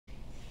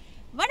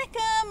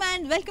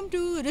and welcome to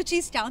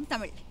Roochis Town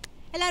Tamil.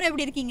 எல்லாரும்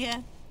எப்படி இருக்கீங்க?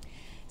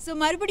 ஸோ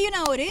மறுபடியும்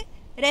நான் ஒரு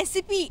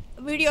ரெசிபி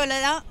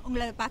வீடியோவில் தான்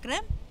உங்களை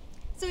பார்க்குறேன்.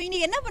 ஸோ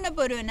இன்றைக்கி என்ன பண்ண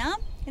போகிறேன்னா,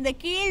 இந்த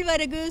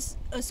கேழ்வரகு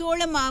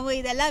சோளம் மாவு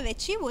இதெல்லாம்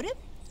வச்சு ஒரு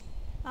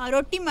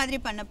ரொட்டி மாதிரி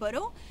பண்ண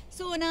போகிறோம்.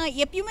 ஸோ நான்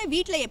எப்பயுமே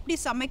வீட்டில் எப்படி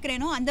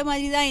சமைக்கிறேனோ அந்த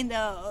மாதிரி தான் இந்த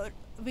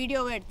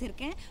வீடியோவை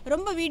எடுத்திருக்கேன்.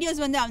 ரொம்ப வீடியோஸ்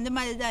வந்து அந்த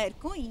மாதிரி தான்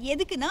இருக்கும்.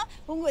 எதுக்குன்னா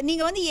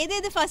நீங்கள் வந்து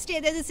எது ஃபஸ்ட்டு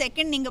எது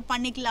செகண்ட் நீங்கள்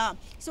பண்ணிக்கலாம்.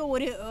 ஸோ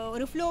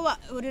ஒரு ஃப்ளோவாக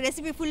ஒரு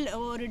ரெசிபி ஃபுல்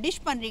ஒரு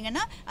டிஷ்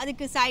பண்ணுறீங்கன்னா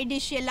அதுக்கு சைட்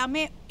டிஷ்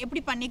எல்லாமே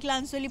எப்படி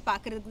பண்ணிக்கலாம்னு சொல்லி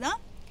பார்க்குறதுக்கு தான்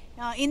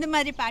இந்த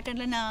மாதிரி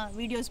பேட்டர்னில் நான்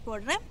வீடியோஸ்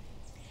போடுறேன்.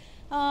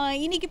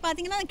 இன்றைக்கி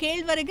பார்த்தீங்கன்னா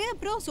கேழ்வரகு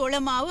அப்புறம்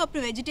சோள மாவு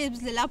அப்புறம்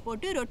வெஜிடபிள்ஸ் எல்லாம்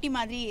போட்டு ரொட்டி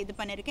மாதிரி இது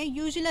பண்ணியிருக்கேன்.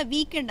 யூஸ்வலாக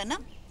வீக்கெண்டுன்னா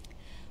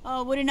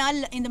ஒரு நாள்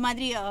இந்த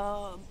மாதிரி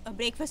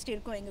பிரேக்ஃபாஸ்ட்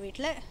இருக்கும் எங்கள்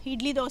வீட்டில்.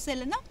 இட்லி தோசை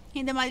இல்லைன்னா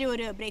இந்த மாதிரி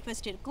ஒரு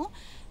பிரேக்ஃபாஸ்ட் இருக்கும்.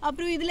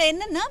 அப்புறம் இதில்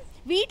என்னென்னா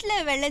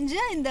வீட்டில் விளைஞ்ச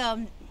இந்த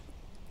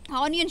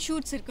ஆனியன்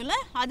ஷூட்ஸ் இருக்குல்ல,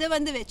 அதை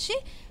வந்து வச்சு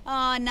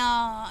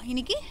நான்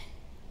இன்றைக்கி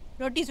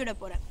ரொட்டி சுட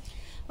போகிறேன்.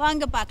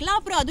 வாங்க பார்க்கலாம்.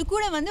 அப்புறம் அது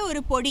கூட வந்து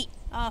ஒரு பொடி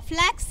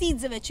ஃப்ளாக்ஸ்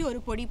சீட்ஸை வச்சு ஒரு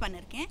பொடி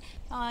பண்ணியிருக்கேன்.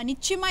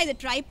 நிச்சயமாக இதை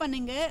ட்ரை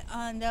பண்ணுங்கள்.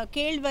 இந்த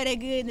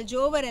கேழ்வரகு இந்த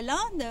ஜோவர்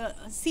எல்லாம் இந்த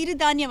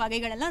சிறுதானிய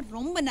வகைகளெல்லாம்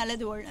ரொம்ப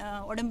நல்லது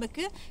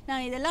உடம்புக்கு.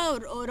 நான் இதெல்லாம்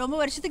ரொம்ப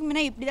வருஷத்துக்கு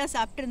முன்னே இப்படி தான்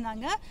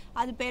சாப்பிட்ருந்தாங்க.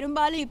 அது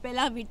பெரும்பாலும் இப்போ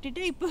எல்லாம்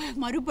விட்டுட்டு இப்போ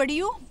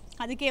மறுபடியும்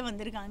அதுக்கே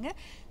வந்திருக்காங்க.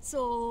 ஸோ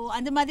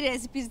அந்த மாதிரி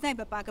ரெசிபிஸ் தான்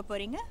இப்போ பார்க்க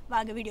போகிறீங்க.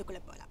 வாங்க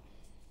வீடியோக்குள்ளே போகலாம்.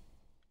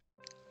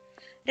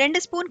 2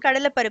 ஸ்பூன்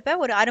கடலைப்பருப்பை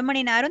ஒரு அரை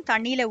மணி நேரம்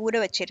தண்ணியில் ஊற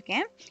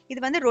வச்சுருக்கேன். இது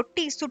வந்து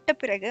ரொட்டி சுட்ட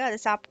பிறகு அதை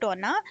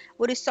சாப்பிட்டோன்னா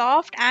ஒரு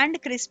சாஃப்ட் அண்ட்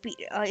கிறிஸ்பி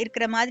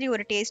இருக்கிற மாதிரி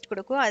ஒரு டேஸ்ட்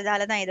கொடுக்கும்.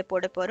 அதால தான் இதை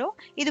போட போகிறோம்.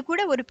 இது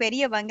கூட ஒரு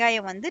பெரிய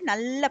வெங்காயம் வந்து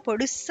நல்லா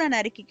பொடுசாக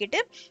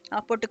நறுக்கிக்கிட்டு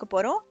போட்டுக்க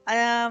போகிறோம்.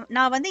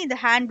 நான் வந்து இந்த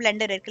ஹேண்ட்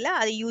பிளெண்டர் இருக்குல்ல,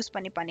 அதை யூஸ்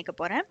பண்ணிக்க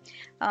போகிறேன்.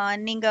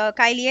 நீங்கள்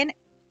கையிலேயே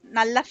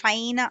நல்லா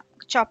ஃபைனாக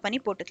சாப்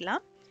பண்ணி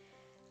போட்டுக்கலாம்.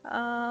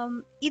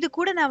 இது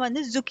கூட நான்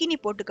வந்து zucchini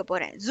போட்டுக்க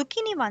போகிறேன்.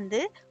 zucchini வந்து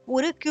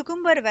ஒரு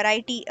cucumber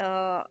வெரைட்டி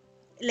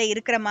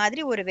இருக்கிற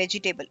மாதிரி ஒரு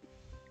வெஜிடபிள்.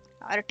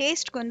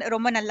 டேஸ்ட்க்கு வந்து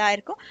ரொம்ப நல்லா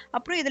இருக்கும்.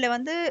 அப்புறம் இதில்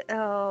வந்து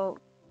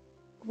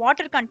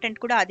வாட்டர்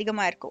கண்டென்ட் கூட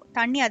அதிகமாக இருக்கும்,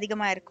 தண்ணி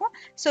அதிகமாக இருக்கும்.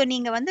 ஸோ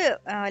நீங்கள் வந்து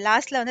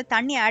லாஸ்ட்டில் வந்து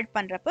தண்ணி ஆட்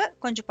பண்ணுறப்ப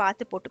கொஞ்சம்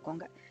பார்த்து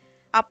போட்டுக்கோங்க.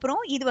 அப்புறம்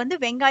இது வந்து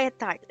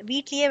வெங்காயத்தாள்,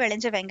 வீட்லேயே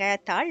விளைஞ்ச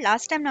வெங்காயத்தாள்.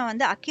 லாஸ்ட் டைம் நான்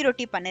வந்து அக்கி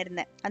ரொட்டி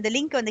பண்ணியிருந்தேன், அந்த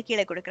லிங்க் வந்து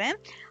கீழே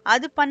கொடுக்குறேன்.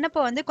 அது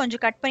பண்ணப்போ வந்து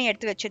கொஞ்சம் கட் பண்ணி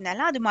எடுத்து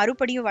வச்சிருந்தாலும் அது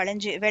மறுபடியும்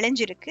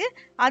விளைஞ்சிருக்கு.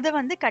 அதை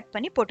வந்து கட்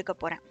பண்ணி போட்டுக்க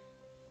போகிறேன்.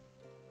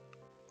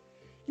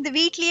 இந்த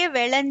வீட்லேயே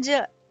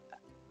விளைஞ்ச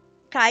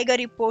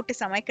காய்கறி போட்டு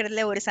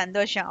சமைக்கிறதுல ஒரு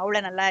சந்தோஷம் அவ்வளோ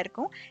நல்லா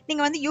இருக்கும்.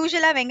 நீங்கள் வந்து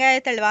யூஸ்வலாக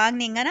வெங்காயத்தாள்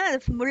வாங்கினீங்கன்னா அது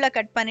ஃபுல்லாக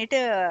கட் பண்ணிவிட்டு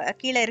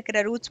கீழே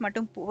இருக்கிற ரூட்ஸ்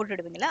மட்டும்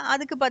போட்டுடுவீங்களா,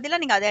 அதுக்கு பதிலாக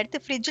நீங்கள் அதை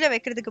எடுத்து ஃப்ரிட்ஜில்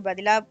வைக்கிறதுக்கு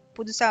பதிலாக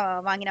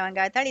புதுசாக வாங்கின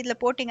வெங்காயத்தாள் இதில்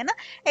போட்டிங்கன்னா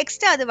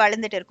எக்ஸ்ட்ரா அது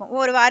வளர்ந்துட்டு இருக்கும்.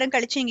 ஒரு வாரம்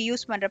கழிச்சு நீங்கள்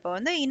யூஸ் பண்ணுறப்ப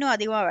வந்து இன்னும்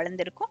அதிகமாக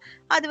வளர்ந்துருக்கும்.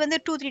 அது வந்து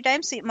 2-3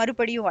 டைம்ஸ்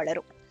மறுபடியும்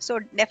வளரும்.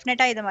 ஸோ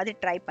டெஃபினட்டாக இதை மாதிரி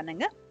ட்ரை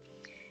பண்ணுங்கள்.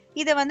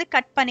 இதை வந்து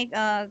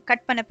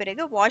கட் பண்ண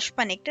பிறகு வாஷ்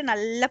பண்ணிக்கிட்டு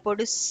நல்லா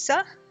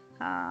பொடுசாக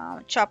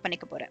சாப்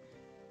பண்ணிக்க போகிறேன்.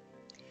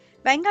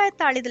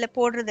 வெங்காயத்தாள் இதில்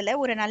போடுறதுல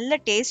ஒரு நல்ல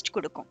டேஸ்ட்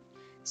கொடுக்கும்.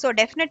 ஸோ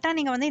டெஃபினட்டாக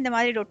நீங்கள் வந்து இந்த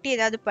மாதிரி ரொட்டி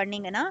ஏதாவது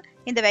பண்ணீங்கன்னா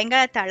இந்த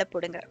வெங்காயத்தாளை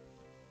போடுங்க.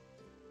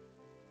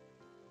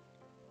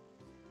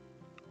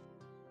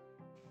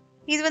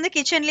 இது வந்து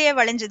கிச்சன்லேயே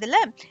விளைஞ்சதில்ல.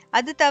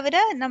 அது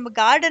தவிர நம்ம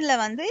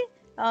கார்டனில் வந்து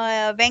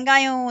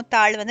வெங்காயம்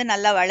தாள் வந்து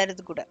நல்லா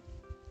வளருது கூட.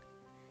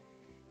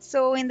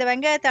 ஸோ இந்த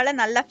வெங்காயத்தாளை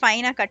நல்லா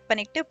ஃபைனாக கட்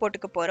பண்ணிக்கிட்டு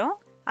போட்டுக்க போகிறோம்.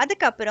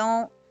 அதுக்கப்புறம்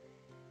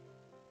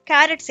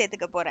கேரட்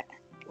சேர்த்துக்க போகிறேன்.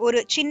 ஒரு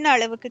சின்ன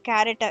அளவுக்கு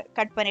கேரட்டை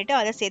கட் பண்ணிட்டு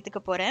அதை சேர்த்துக்க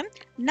போறேன்.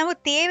 நம்ம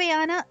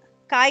தேவையான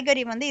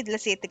காய்கறி வந்து இதுல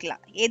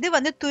சேர்த்துக்கலாம். எது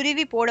வந்து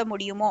துருவி போட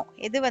முடியுமோ,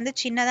 எது வந்து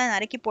சின்னதா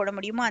நறுக்கி போட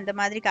முடியுமோ அந்த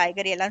மாதிரி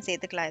காய்கறி எல்லாம்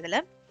சேர்த்துக்கலாம் இதுல.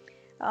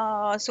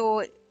 ஸோ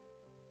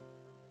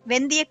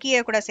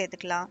வெந்தயக்கீரை கூட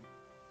சேர்த்துக்கலாம்.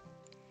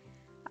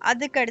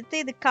 அதுக்கடுத்து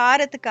இது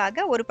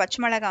காரத்துக்காக ஒரு பச்சை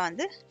மிளகாய்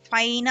வந்து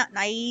ஃபைனா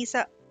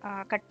நைஸா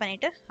கட்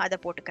பண்ணிட்டு அதை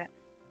போட்டுக்கிறேன்.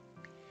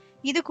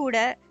 இது கூட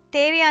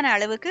தேவையான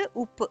அளவுக்கு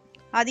உப்பு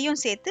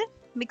அதையும் சேர்த்து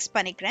மிக்ஸ்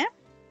பண்ணிக்கிறேன்.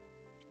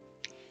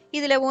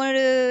 இதில்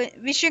ஒரு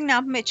விஷயம்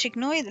ஞாபகம்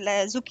வச்சுக்கணும், இதில்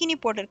zucchini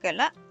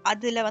போட்டிருக்கல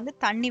அதில் வந்து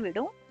தண்ணி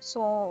விடும். ஸோ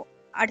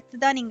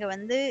அடுத்ததான் நீங்கள்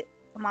வந்து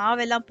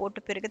மாவெல்லாம்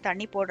போட்ட பிறகு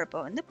தண்ணி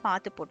போடுறப்ப வந்து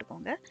பார்த்து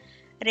போட்டுக்கோங்க.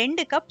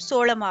 2 கப்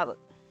சோள மாவு,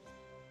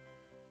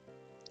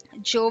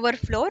 ஜோவர்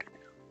ஃப்ளோர்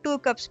 2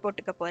 கப்ஸ்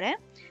போட்டுக்க போகிறேன்.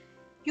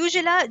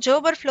 யூஸ்வலாக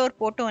ஜோவர் ஃப்ளோர்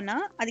போட்டோன்னா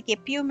அதுக்கு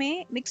எப்பயுமே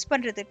மிக்ஸ்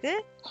பண்ணுறதுக்கு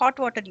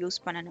ஹாட் வாட்டர் யூஸ்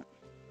பண்ணணும்.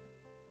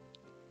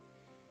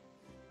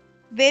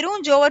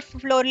 வெறும் ஜோவர்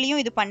ஃப்ளோர்லேயும்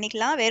இது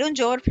பண்ணிக்கலாம். வெறும்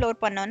ஜோவர் ஃப்ளோர்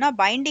பண்ணோன்னா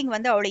பைண்டிங்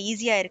வந்து அவ்வளோ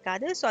ஈஸியாக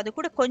இருக்காது. ஸோ அது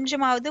கூட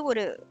கொஞ்சமாவது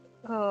ஒரு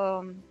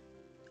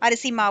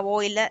அரிசி மாவோ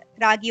இல்லை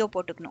ராகியோ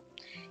போட்டுக்கணும்.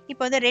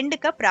 இப்போ வந்து 2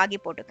 கப் ராகி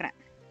போட்டுக்கிறேன்.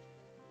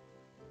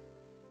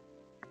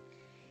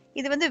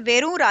 இது வந்து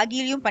வெறும்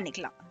ராகிலையும்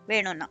பண்ணிக்கலாம்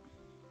வேணும்னா.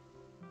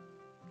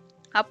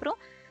 அப்புறம்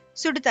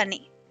சுடு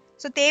தண்ணி.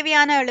 ஸோ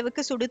தேவையான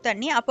அளவுக்கு சுடு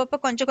தண்ணி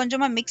அப்பப்போ கொஞ்சம்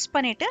கொஞ்சமாக மிக்ஸ்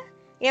பண்ணிவிட்டு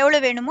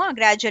எவ்வளோ வேணுமோ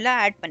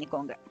கிராஜுவலாக ஆட்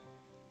பண்ணிக்கோங்க.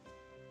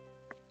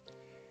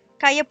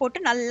 கையை போட்டு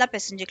நல்லா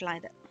பிசைஞ்சுக்கலாம்.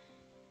 இதை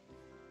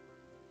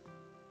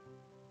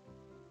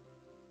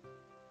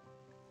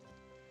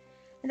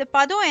இந்த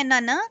பதம்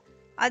என்னன்னா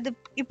அது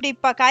இப்படி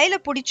கையில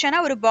பிடிச்சனா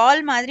ஒரு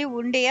பால் மாதிரி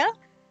உருண்டையா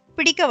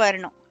பிடிக்க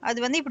வரணும். அது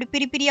வந்து இப்படி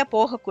பிரிப்பிரியா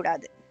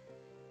போகக்கூடாது.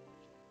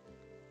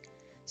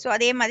 ஸோ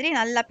அதே மாதிரி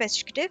நல்லா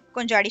பிசைச்சுக்கிட்டு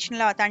கொஞ்சம்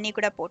அடிஷ்னலாக தண்ணி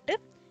கூட போட்டு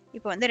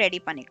இப்போ வந்து ரெடி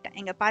பண்ணிக்கிட்டேன்.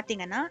 இங்கே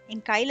பார்த்தீங்கன்னா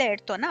என் கையில்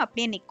எடுத்தோன்னா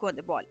அப்படியே நிற்கும்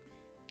அந்த பால்.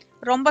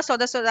 ரொம்ப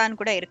சொத சொதான்னு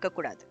கூட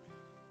இருக்கக்கூடாது.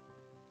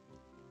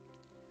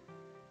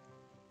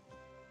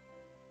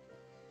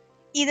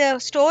 இதை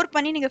ஸ்டோர்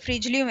பண்ணி நீங்கள்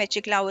ஃப்ரிட்ஜ்லேயும்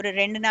வச்சுக்கலாம். ஒரு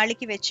 2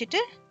 நாளைக்கு வச்சுட்டு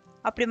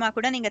அப்புறமா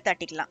கூட நீங்கள்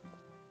தட்டிக்கலாம்.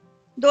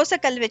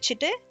 தோசைக்கல்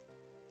வச்சுட்டு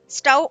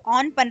ஸ்டவ்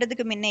ஆன்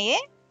பண்ணுறதுக்கு முன்னையே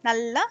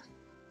நல்லா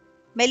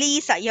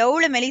மெலிசா,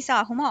 எவ்வளோ மெலிசா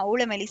ஆகுமோ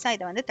அவ்வளோ மெலிசா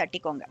இதை வந்து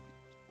தட்டிக்கோங்க.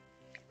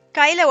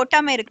 கையில்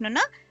ஒட்டாமல்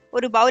இருக்கணும்னா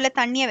ஒரு பவுலில்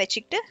தண்ணியை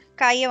வச்சுக்கிட்டு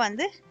கையை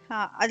வந்து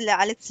அதில்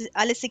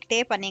அலசிக்கிட்டே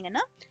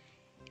பண்ணிங்கன்னா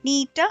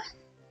நீட்டாக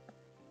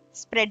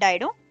ஸ்ப்ரெட்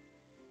ஆகிடும்.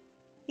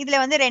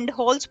 இதில் வந்து 2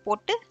 ஹோல்ஸ்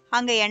போட்டு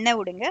அங்கே எண்ணெய்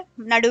விடுங்க.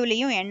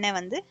 நடுவுலையும் எண்ணெய்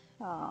வந்து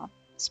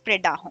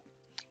ஸ்ப்ரெட் ஆகும்.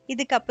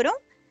 இதுக்கப்புறம்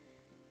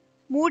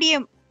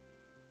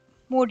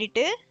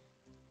மூடிட்டு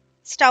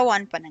ஸ்டவ்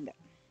ஆன் பண்ணுங்க.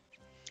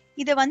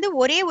 இதை வந்து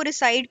ஒரே ஒரு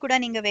சைடு கூட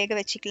நீங்கள் வேக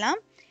வச்சுக்கலாம்.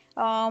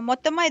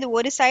 மொத்தமாக இது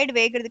ஒரு சைடு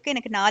வேகிறதுக்கு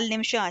எனக்கு 4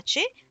 நிமிஷம்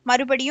ஆச்சு.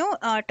 மறுபடியும்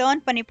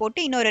டர்ன் பண்ணி போட்டு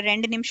இன்னொரு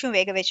 2 நிமிஷம்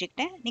வேக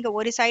வச்சுக்கிட்டேன். நீங்கள்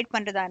ஒரு சைடு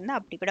பண்ணுறதா இருந்தால்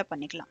அப்படி கூட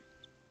பண்ணிக்கலாம்.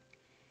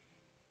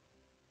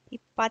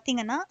 இப்போ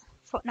பார்த்தீங்கன்னா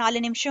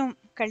 4 நிமிஷம்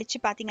கழிச்சு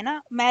பார்த்தீங்கன்னா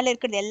மேலே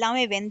இருக்கிறது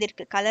எல்லாமே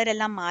வெந்திருக்கு, கலர்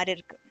எல்லாம் மாறி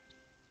இருக்கு.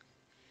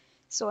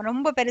 ஸோ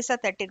ரொம்ப பெருசாக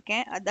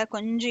தட்டிருக்கேன், அதான்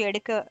கொஞ்சம்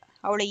எடுக்க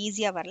அவ்வளோ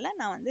ஈஸியாக வரல.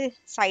 நான் வந்து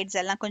சைட்ஸ்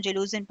எல்லாம் கொஞ்சம்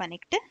லூசன்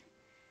பண்ணிக்கிட்டு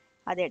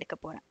அதை எடுக்க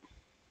போகிறேன்.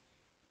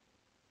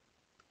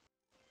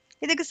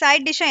 இதுக்கு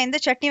சைட் டிஷ்ஷாக எந்த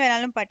சட்னி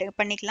வேணாலும்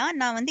பண்ணிக்கலாம்.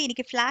 நான் வந்து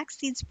இன்னைக்கு ஃப்ளாக்ஸ்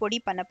சீட்ஸ் பொடி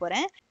பண்ண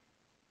போகிறேன்.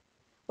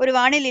 ஒரு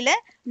வானிலையில்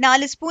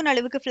 4 ஸ்பூன்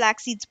அளவுக்கு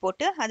ஃப்ளாக்ஸ் சீட்ஸ்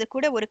போட்டு அது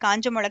கூட ஒரு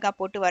காஞ்ச மிளகா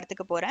போட்டு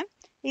வறுத்துக்க போகிறேன்.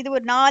 இது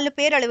ஒரு 4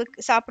 பேர்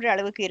அளவுக்கு சாப்பிட்ற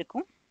அளவுக்கு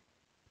இருக்கும்.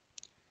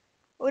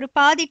 ஒரு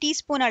பாதி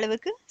டீஸ்பூன்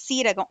அளவுக்கு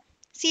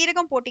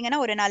சீரகம் போட்டிங்கன்னா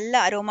ஒரு நல்ல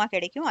அரோமா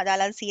கிடைக்கும்.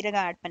 அதால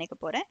சீரகம் ஆட் பண்ணிக்க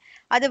போகிறேன்.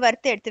 அது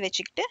வறுத்து எடுத்து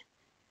வச்சுக்கிட்டு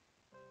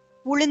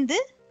உளுந்து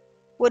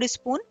 1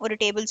 ஸ்பூன், 1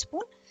 டேபிள்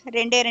ஸ்பூன்,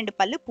 2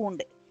 பல்லு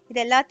பூண்டு, இது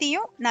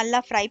எல்லாத்தையும் நல்லா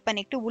ஃப்ரை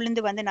பண்ணிக்கிட்டு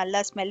உளுந்து வந்து நல்லா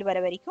ஸ்மெல் வர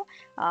வரைக்கும்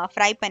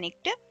ஃப்ரை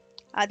பண்ணிக்கிட்டு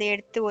அதை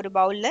எடுத்து ஒரு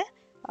பவுலில்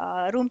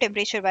ரூம்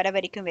டெம்பரேச்சர் வர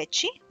வரைக்கும்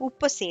வச்சு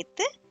உப்பு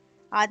சேர்த்து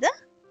அதை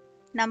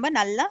நம்ம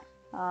நல்லா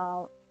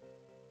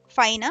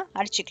ஃபைனாக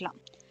அரைச்சிக்கலாம்.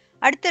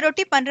 அடுத்த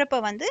ரொட்டி பண்ணுறப்ப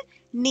வந்து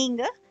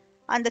நீங்கள்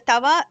அந்த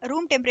தவா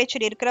ரூம்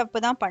டெம்பரேச்சர் இருக்கிறப்ப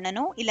தான்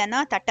பண்ணணும், இல்லைன்னா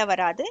தட்ட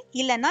வராது.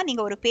 இல்லைன்னா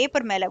நீங்கள் ஒரு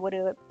பேப்பர் மேலே, ஒரு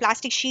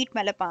பிளாஸ்டிக் ஷீட்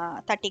மேலே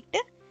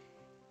தட்டிக்கிட்டு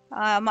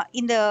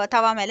இந்த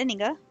தவா மேலே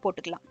நீங்கள்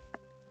போட்டுக்கலாம்.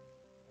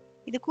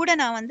 இது கூட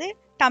நான் வந்து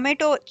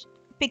டொமேட்டோ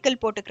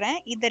பிக்கல் போட்டுக்கிறேன்.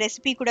 இந்த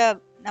ரெசிபி கூட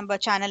நம்ம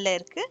சேனலில்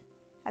இருக்குது.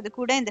 அது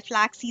கூட இந்த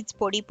ஃப்ளாக்ஸ் சீட்ஸ்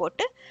பொடி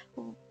போட்டு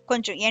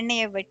கொஞ்சம்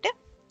எண்ணெயை விட்டு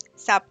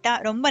சாப்பிட்டா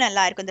ரொம்ப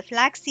நல்லா இருக்கும். இந்த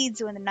ஃப்ளாக்ஸ்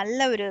சீட்ஸ் வந்து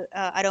நல்ல ஒரு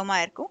அரோமா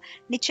இருக்கும்.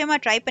 நிச்சயமாக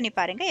ட்ரை பண்ணி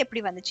பாருங்கள்,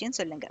 எப்படி வந்துச்சுன்னு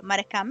சொல்லுங்கள்.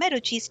 மறக்காமல்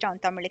ருச்சிஸ்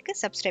டவுன் தமிழுக்கு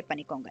சப்ஸ்கிரைப்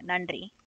பண்ணிக்கோங்க. நன்றி.